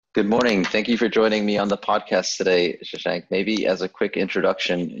Good morning. Thank you for joining me on the podcast today, Shashank. Maybe as a quick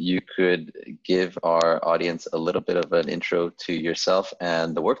introduction, you could give our audience a little bit of an intro to yourself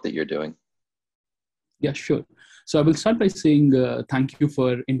and the work that you're doing. Yeah, sure. So I will start by saying thank you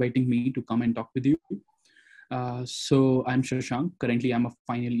for inviting me to come and talk with you. So I'm Shashank. Currently, I'm a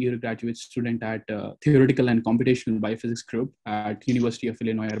final year graduate student at Theoretical and Computational Biophysics Group at University of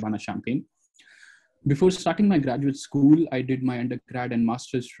Illinois Urbana-Champaign. Before starting my graduate school, I did my undergrad and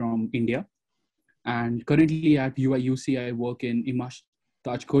master's from India. And currently at UIUC, I work in Imash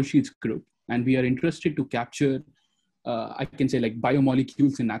Taj Khurshid's group. And we are interested to capture, I can say, like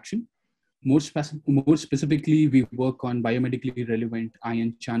biomolecules in action. More specifically, we work on biomedically relevant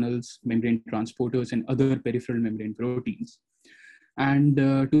ion channels, membrane transporters, and other peripheral membrane proteins. And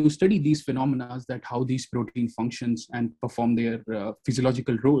to study these phenomena, that how these protein functions and perform their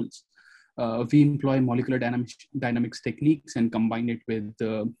physiological roles, we employ molecular dynamics techniques and combine it with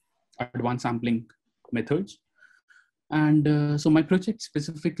advanced sampling methods. And so my project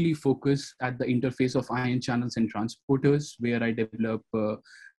specifically focus at the interface of ion channels and transporters, where I develop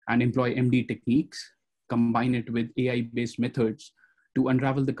and employ MD techniques, combine it with AI-based methods to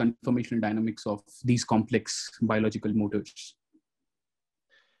unravel the conformational dynamics of these complex biological motors.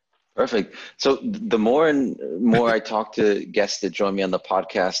 Perfect. So the more and more I talk to guests that join me on the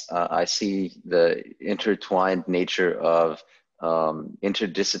podcast, I see the intertwined nature of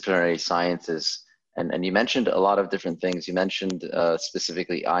interdisciplinary sciences. And you mentioned a lot of different things. You mentioned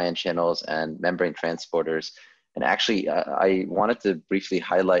specifically ion channels and membrane transporters. And actually, I wanted to briefly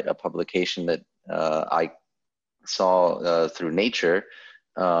highlight a publication that I saw through Nature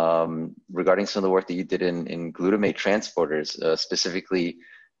regarding some of the work that you did in glutamate transporters. Specifically,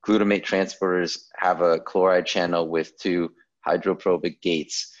 glutamate transporters have a chloride channel with two hydrophobic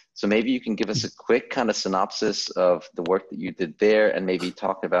gates. So maybe you can give us a quick kind of synopsis of the work that you did there, and maybe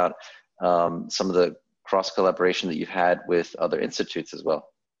talk about some of the cross collaboration that you've had with other institutes as well.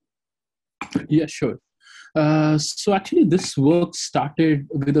 Yeah, sure. So actually, this work started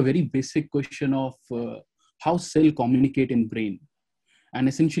with a very basic question of how cell communicate in brain. And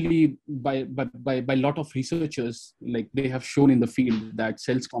essentially, by a lot of researchers, like they have shown in the field that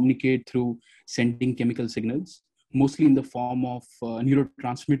cells communicate through sending chemical signals, mostly in the form of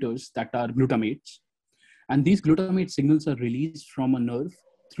neurotransmitters that are glutamates. And these glutamate signals are released from a nerve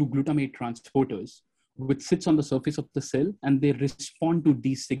through glutamate transporters, which sits on the surface of the cell, and they respond to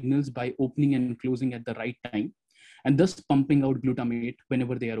these signals by opening and closing at the right time, and thus pumping out glutamate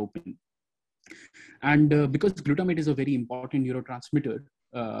whenever they are open. And because glutamate is a very important neurotransmitter,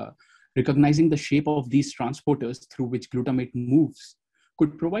 recognizing the shape of these transporters through which glutamate moves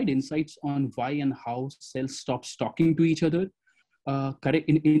could provide insights on why and how cells stop talking to each other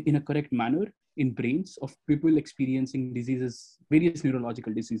in a correct manner in brains of people experiencing diseases, various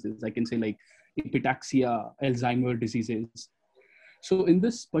neurological diseases. I can say like epitaxia, Alzheimer's diseases. So in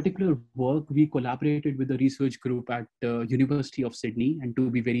this particular work, we collaborated with a research group at University of Sydney. And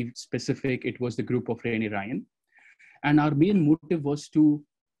to be very specific, it was the group of Rene Ryan. And our main motive was to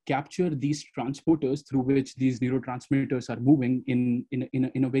capture these transporters through which these neurotransmitters are moving in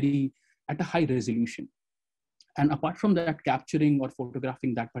a very, at a high resolution. And apart from that, capturing or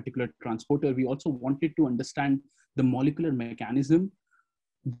photographing that particular transporter, we also wanted to understand the molecular mechanism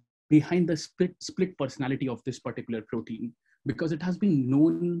behind the split personality of this particular protein, because it has been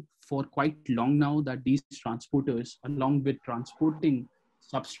known for quite long now that these transporters, along with transporting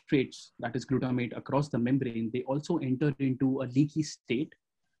substrates, that is glutamate, across the membrane, they also enter into a leaky state.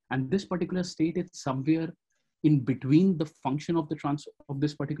 And this particular state is somewhere in between the function of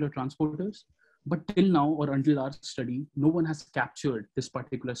this particular transporters. But till now, or until our study, no one has captured this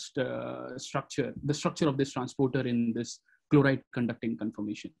particular structure, the structure of this transporter in this chloride conducting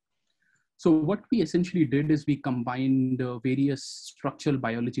conformation. So what we essentially did is we combined various structural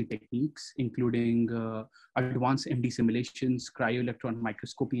biology techniques, including advanced MD simulations, cryo-electron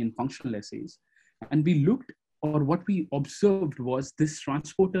microscopy, and functional assays. And we looked, or what we observed was this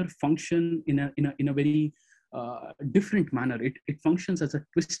transporter function in a very different manner. It functions as a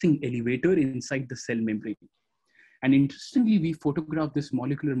twisting elevator inside the cell membrane. And interestingly, we photographed this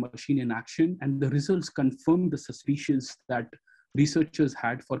molecular machine in action, and the results confirmed the suspicions that researchers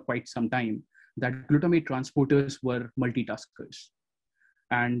had for quite some time, that glutamate transporters were multitaskers.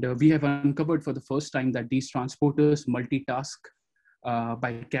 And we have uncovered for the first time that these transporters multitask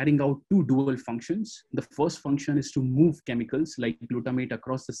by carrying out two dual functions. The first function is to move chemicals like glutamate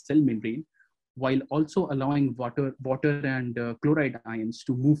across the cell membrane, while also allowing water and chloride ions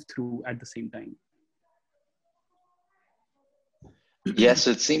to move through at the same time. Yes,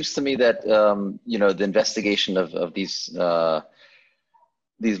 it seems to me that the investigation of these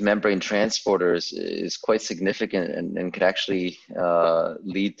these membrane transporters is quite significant and could actually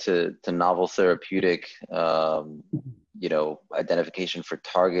lead to novel therapeutic, identification for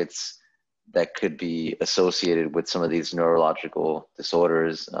targets that could be associated with some of these neurological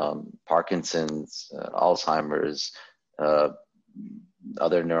disorders, Parkinson's, Alzheimer's,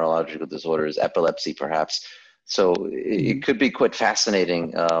 other neurological disorders, epilepsy perhaps. So it could be quite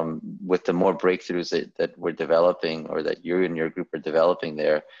fascinating with the more breakthroughs that we're developing, or that you and your group are developing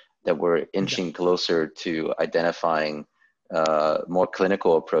there, that we're inching closer to identifying more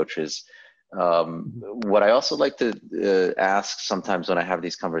clinical approaches. What I also like to ask sometimes when I have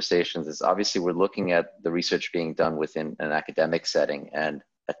these conversations is, obviously we're looking at the research being done within an academic setting, and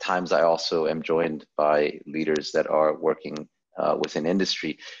at times I also am joined by leaders that are working within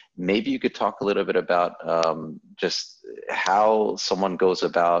industry. Maybe you could talk a little bit about just how someone goes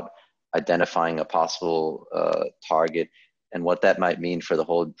about identifying a possible target, and what that might mean for the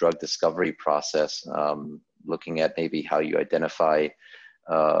whole drug discovery process, looking at maybe how you identify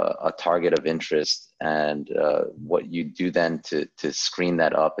a target of interest, and what you do then to screen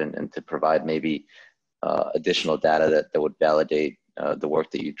that up and to provide maybe additional data that would validate the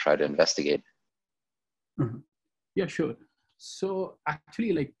work that you try to investigate. Mm-hmm. Yeah, sure. So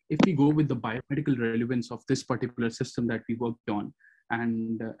actually, like, if we go with the biomedical relevance of this particular system that we worked on,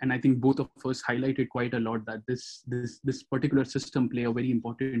 and I think both of us highlighted quite a lot that this particular system play a very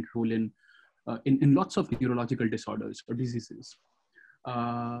important role in lots of neurological disorders or diseases.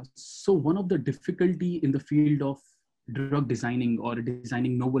 So one of the difficulty in the field of drug designing or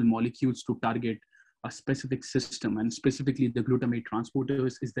designing novel molecules to target a specific system, and specifically the glutamate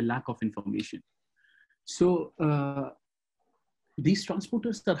transporters, is the lack of information. So these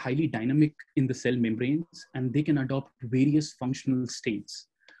transporters are highly dynamic in the cell membranes, and they can adopt various functional states.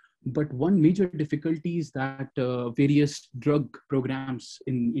 But one major difficulty is that various drug programs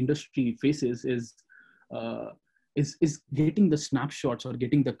in industry faces is getting the snapshots or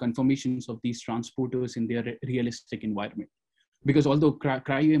getting the confirmations of these transporters in their realistic environment. Because although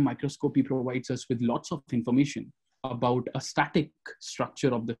cryo-EM microscopy provides us with lots of information about a static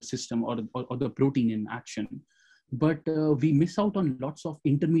structure of the system or the protein in action, but we miss out on lots of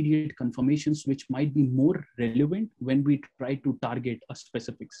intermediate confirmations which might be more relevant when we try to target a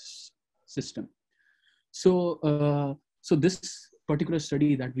specific system. So this particular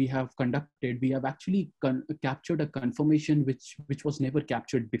study that we have conducted, we have actually captured a confirmation which was never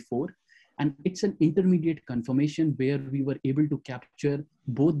captured before. And it's an intermediate confirmation where we were able to capture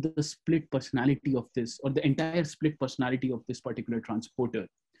both the split personality of this, or the entire split personality of this particular transporter.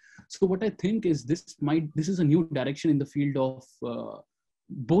 So what I think is this is a new direction in the field of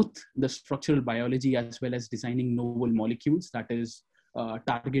both the structural biology as well as designing novel molecules, that is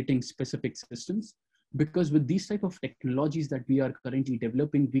targeting specific systems. Because with these type of technologies that we are currently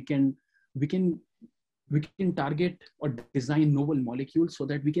developing, we can target or design novel molecules so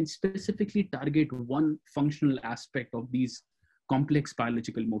that we can specifically target one functional aspect of these complex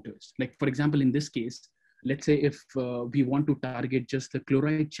biological motors. Like, for example, in this case, let's say if we want to target just the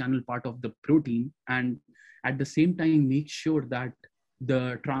chloride channel part of the protein, and at the same time make sure that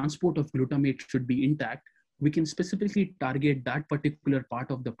the transport of glutamate should be intact, we can specifically target that particular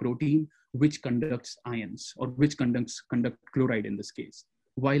part of the protein which conducts ions, or which conduct chloride in this case.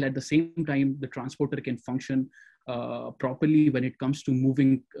 While at the same time, the transporter can function properly when it comes to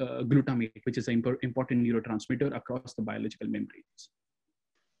moving glutamate, which is an important neurotransmitter, across the biological membranes.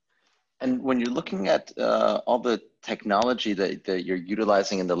 And when you're looking at all the technology that you're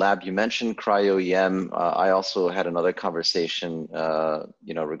utilizing in the lab, you mentioned cryo-EM. I also had another conversation,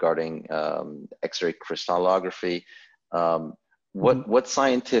 regarding X-ray crystallography. What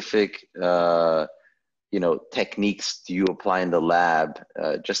scientific, techniques do you apply in the lab,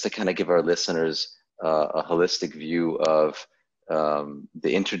 just to kind of give our listeners a holistic view of the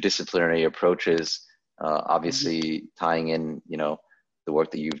interdisciplinary approaches, obviously tying in, the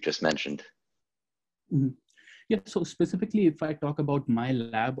work that you've just mentioned? Mm-hmm. Yeah, so specifically, if I talk about my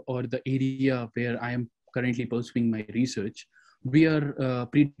lab or the area where I am currently pursuing my research, we are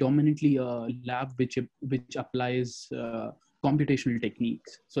predominantly a lab which applies computational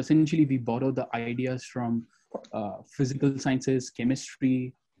techniques. So essentially, we borrow the ideas from physical sciences,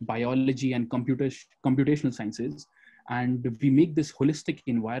 chemistry, biology, and computational sciences, and we make this holistic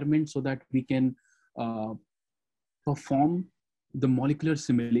environment so that we can perform the molecular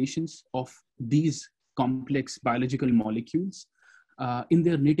simulations of these complex biological molecules in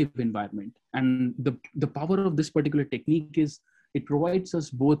their native environment. And the power of this particular technique is it provides us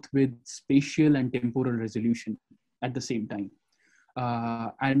both with spatial and temporal resolution at the same time.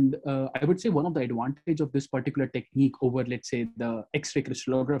 I would say one of the advantage of this particular technique over, let's say, the X-ray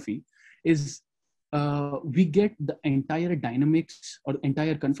crystallography is we get the entire dynamics or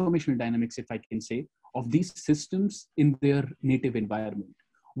entire conformational dynamics, if I can say, of these systems in their native environment.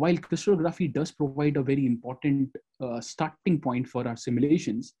 While crystallography does provide a very important starting point for our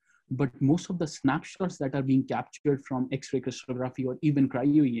simulations, but most of the snapshots that are being captured from X-ray crystallography or even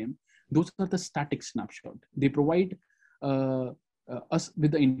cryo-EM, those are the static snapshot. They provide us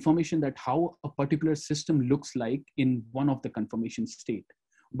with the information that how a particular system looks like in one of the conformation state.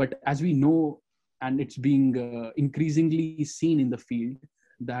 But as we know, and it's being increasingly seen in the field,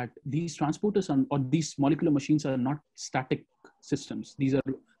 that these transporters or these molecular machines are not static systems. These are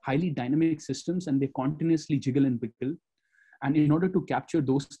highly dynamic systems, and they continuously jiggle and wiggle. And in order to capture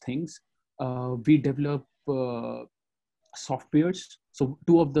those things, we develop softwares. So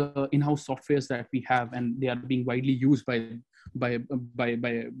two of the in-house softwares that we have, and they are being widely used by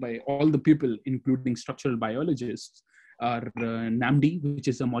all the people, including structural biologists, are NAMD, which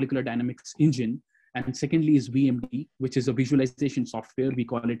is a molecular dynamics engine, and secondly is VMD, which is a visualization software. We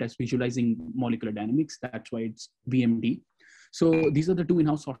call it as visualizing molecular dynamics. That's why it's VMD. So these are the two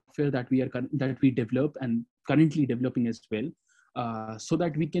in-house software that we develop and currently developing as well, so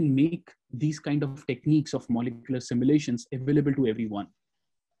that we can make these kind of techniques of molecular simulations available to everyone.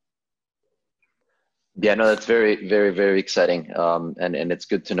 Yeah, no, that's very, very, very exciting. And it's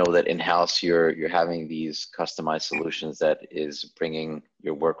good to know that in-house you're having these customized solutions that is bringing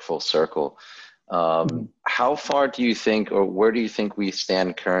your work full circle. How far do you think, or where do you think we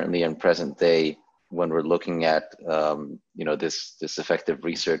stand currently in present day when we're looking at this effective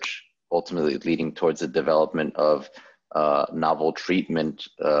research ultimately leading towards the development of novel treatment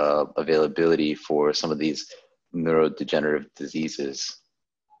availability for some of these neurodegenerative diseases?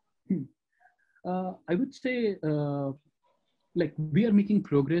 I would say like we are making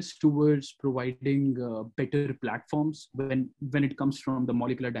progress towards providing better platforms when it comes from the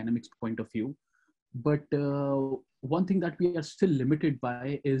molecular dynamics point of view. But one thing that we are still limited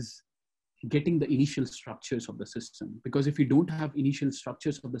by is getting the initial structures of the system. Because if you don't have initial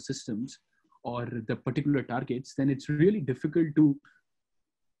structures of the systems or the particular targets, then it's really difficult to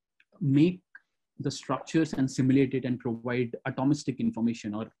make the structures and simulate it and provide atomistic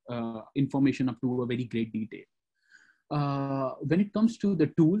information or information up to a very great detail. When it comes to the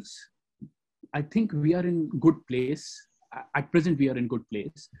tools, I think we are in good place. At present, we are in good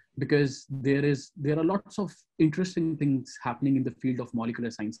place because there are lots of interesting things happening in the field of molecular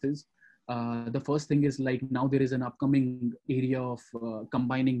sciences. The first thing is, like, now there is an upcoming area of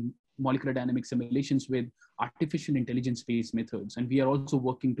combining molecular dynamic simulations with artificial intelligence-based methods. And we are also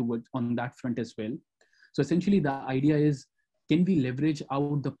working towards on that front as well. So essentially the idea is, can we leverage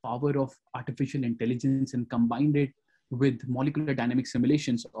out the power of artificial intelligence and combine it with molecular dynamic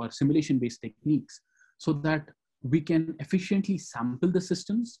simulations or simulation-based techniques so that we can efficiently sample the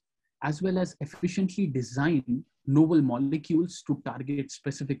systems as well as efficiently design novel molecules to target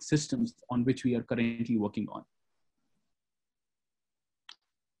specific systems on which we are currently working on.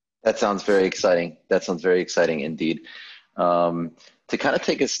 That sounds very exciting. That sounds very exciting indeed. To kind of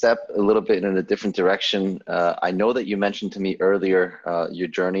take a step a little bit in a different direction, I know that you mentioned to me earlier your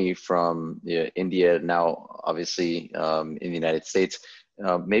journey from India, now obviously in the United States.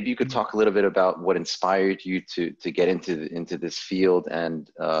 Maybe you could talk a little bit about what inspired you to get into this field,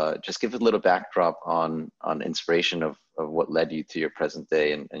 and just give a little backdrop on inspiration of what led you to your present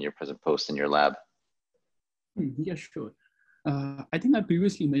day and your present post in your lab. Yeah, sure. I think I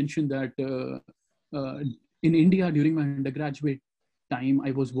previously mentioned that in India during my undergraduate time, I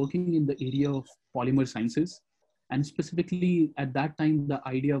was working in the area of polymer sciences. And specifically at that time, the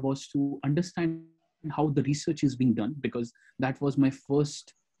idea was to understand how the research is being done, because that was my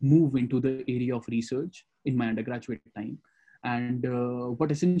first move into the area of research in my undergraduate time. And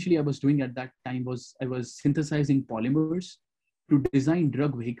what essentially I was doing at that time was I was synthesizing polymers to design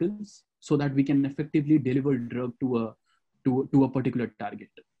drug vehicles so that we can effectively deliver drug to a particular target.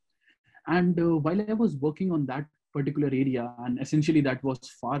 And while I was working on that particular area, and essentially that was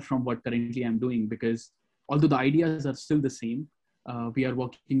far from what currently I'm doing, because although the ideas are still the same, we are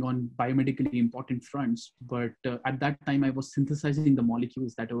working on biomedically important fronts, but at that time I was synthesizing the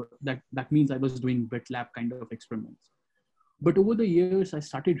molecules that means I was doing wet lab kind of experiments. But over the years, I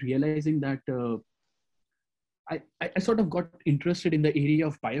started realizing that I sort of got interested in the area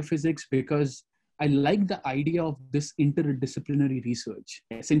of biophysics because I like the idea of this interdisciplinary research.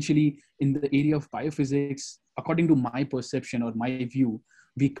 Essentially, in the area of biophysics, according to my perception or my view,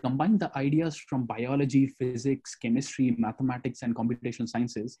 we combine the ideas from biology, physics, chemistry, mathematics, and computational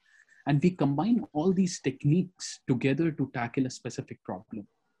sciences. And we combine all these techniques together to tackle a specific problem.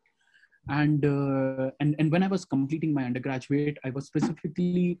 And when I was completing my undergraduate, I was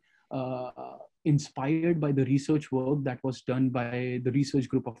specifically uh, inspired by the research work that was done by the research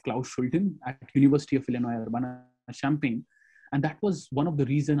group of Klaus Schulten at University of Illinois Urbana-Champaign. And that was one of the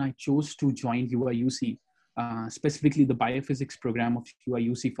reasons I chose to join UIUC, specifically the biophysics program of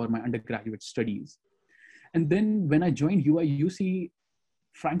UIUC for my undergraduate studies. And then when I joined UIUC,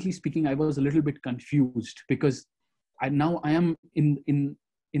 frankly speaking, I was a little bit confused because I am in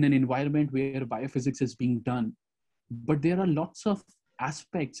an environment where biophysics is being done, but there are lots of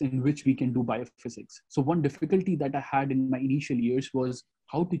aspects in which we can do biophysics. So one difficulty that I had in my initial years was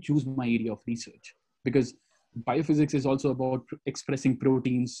how to choose my area of research, because biophysics is also about expressing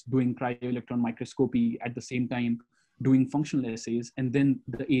proteins, doing cryo-electron microscopy at the same time, doing functional assays, and then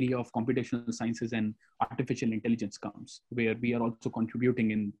the area of computational sciences and artificial intelligence comes, where we are also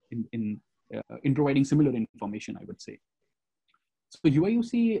contributing in providing similar information, I would say. So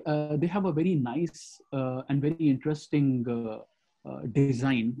UIUC, they have a very nice and very interesting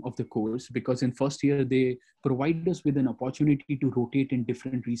design of the course, because in first year, they provide us with an opportunity to rotate in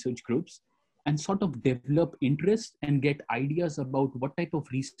different research groups and sort of develop interest and get ideas about what type of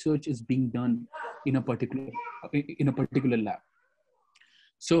research is being done in a particular lab.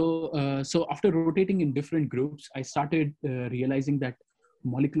 So after rotating in different groups, I started realizing that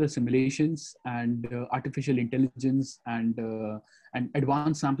molecular simulations and artificial intelligence and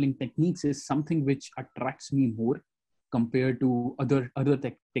advanced sampling techniques is something which attracts me more compared to other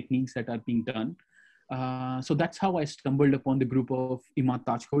techniques that are being done. So that's how I stumbled upon the group of Imad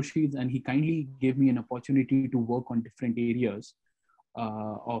Taj Khurshid, and he kindly gave me an opportunity to work on different areas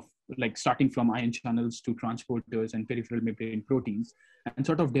of like starting from ion channels to transporters and peripheral membrane proteins, and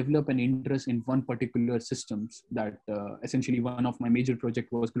sort of develop an interest in one particular systems that essentially one of my major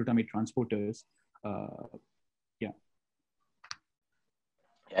project was glutamate transporters. Yeah.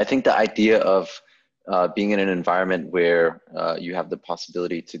 I think the idea of being in an environment where you have the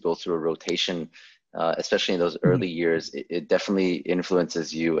possibility to go through a rotation, especially in those early years, it definitely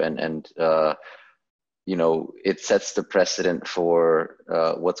influences you, and you know, it sets the precedent for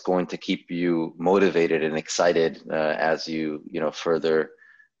what's going to keep you motivated and excited as you further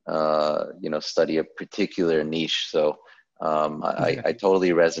study a particular niche. So Exactly. I totally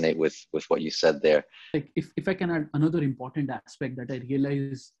resonate with what you said there. Like if I can add another important aspect that I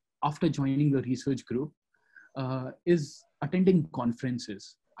realized after joining the research group is attending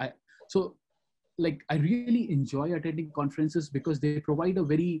conferences. So like I really enjoy attending conferences because they provide a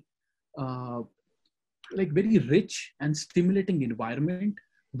very very rich and stimulating environment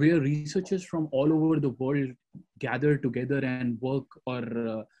where researchers from all over the world gather together and work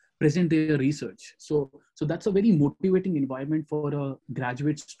or present their research. So that's a very motivating environment for a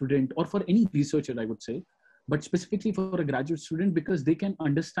graduate student or for any researcher, I would say, but specifically for a graduate student, because they can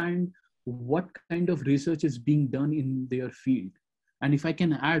understand what kind of research is being done in their field. And if I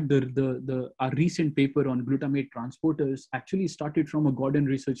can add, our recent paper on glutamate transporters actually started from a Gordon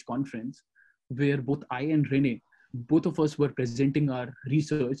Research Conference, where both I and Rene, both of us were presenting our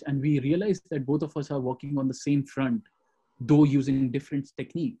research, and we realized that both of us are working on the same front, though using different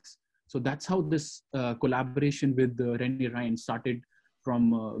techniques. So that's how this collaboration with Rene Ryan started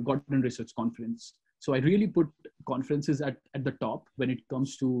from Gordon Research Conference. So I really put conferences at the top when it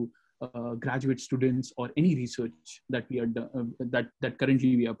comes to graduate students or any research that we are that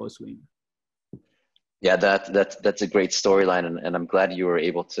currently we are pursuing. Yeah, that's a great storyline, and I'm glad you were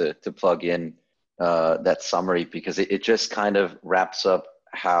able to plug in that summary, because it just kind of wraps up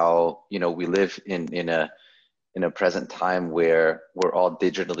how we live in a present time where we're all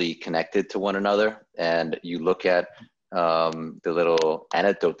digitally connected to one another. And you look at the little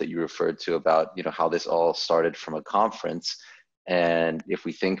anecdote that you referred to about how this all started from a conference. And if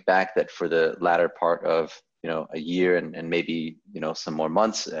we think back that for the latter part of a year and maybe some more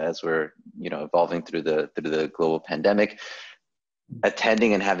months as we're evolving through the global pandemic,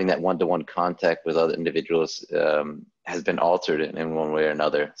 attending and having that one-to-one contact with other individuals has been altered in one way or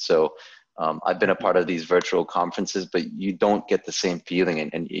another. So I've been a part of these virtual conferences, but you don't get the same feeling,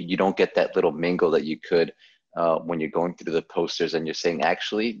 and you don't get that little mingle that you could when you're going through the posters and you're saying,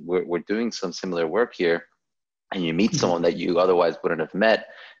 actually, we're doing some similar work here, and you meet someone that you otherwise wouldn't have met.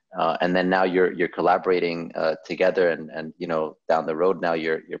 And then now you're collaborating together, and down the road now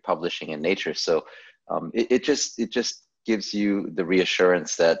you're publishing in Nature. So it just gives you the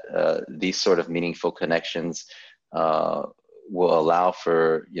reassurance that these sort of meaningful connections will allow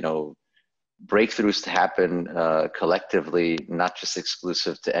for breakthroughs to happen collectively, not just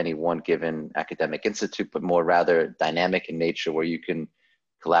exclusive to any one given academic institute, but more rather dynamic in nature, where you can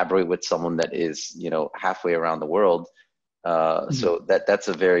collaborate with someone that is, halfway around the world. So that's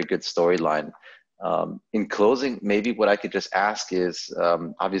a very good storyline. In closing, maybe what I could just ask is,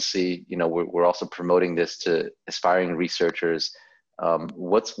 obviously, we're also promoting this to aspiring researchers.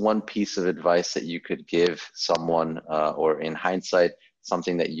 What's one piece of advice that you could give someone, or in hindsight,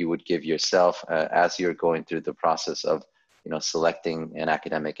 something that you would give yourself as you're going through the process of, selecting an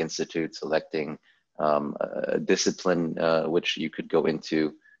academic institute, selecting a discipline which you could go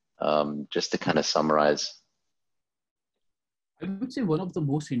into, just to kind of summarize? I would say one of the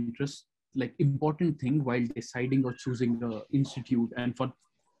most important thing while deciding or choosing the institute, and for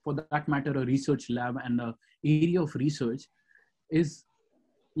that matter, a research lab and a area of research, is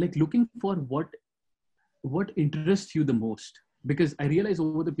like looking for what interests you the most. Because I realized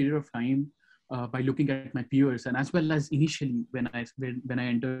over the period of time, by looking at my peers, and as well as initially when I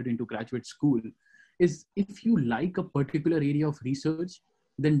entered into graduate school, is if you like a particular area of research,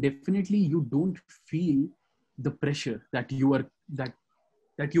 then definitely you don't feel the pressure that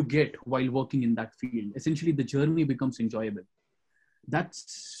you get while working in that field. Essentially, the journey becomes enjoyable.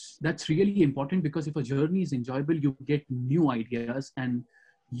 That's really important, because if a journey is enjoyable, you get new ideas, and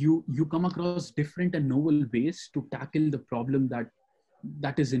you come across different and novel ways to tackle the problem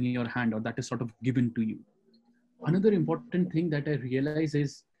that is in your hand, or that is sort of given to you. Another important thing that I realize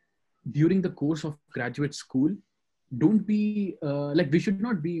is, during the course of graduate school, don't be we should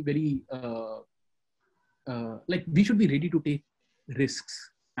not be very we should be ready to take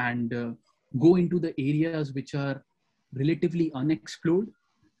risks and go into the areas which are relatively unexplored,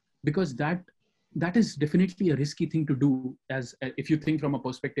 because that is definitely a risky thing to do, as if you think from a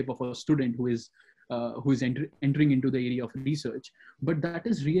perspective of a student who is entering into the area of research. But that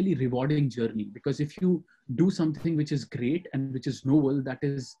is really rewarding journey, because if you do something which is great and which is novel, that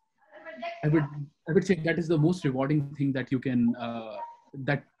is, I would say, that is the most rewarding thing that you can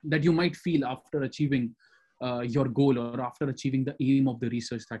that you might feel after achieving your goal, or after achieving the aim of the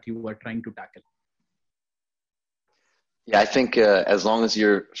research that you are trying to tackle. Yeah, I think as long as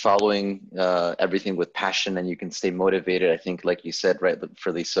you're following everything with passion and you can stay motivated, I think, like you said,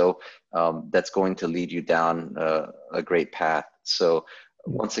 rightfully so, that's going to lead you down a great path. So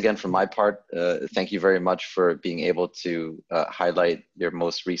once again, from my part, thank you very much for being able to highlight your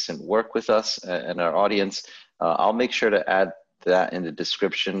most recent work with us and our audience. I'll make sure to add that in the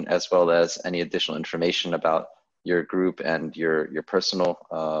description, as well as any additional information about your group and your personal,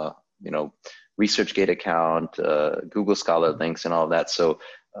 ResearchGate account, Google Scholar links, and all of that, so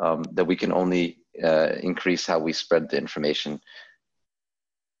that we can only increase how we spread the information.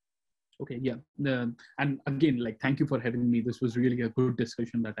 Okay, yeah. And again, thank you for having me. This was really a good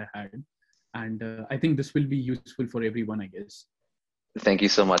discussion that I had. And I think this will be useful for everyone, I guess. Thank you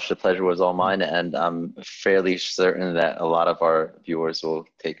so much. The pleasure was all mine. And I'm fairly certain that a lot of our viewers will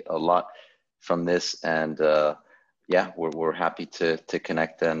take a lot from this. And yeah, we're happy to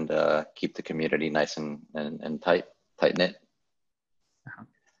connect and keep the community nice and tight knit.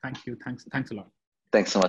 Thank you. Thanks a lot. Thanks so much.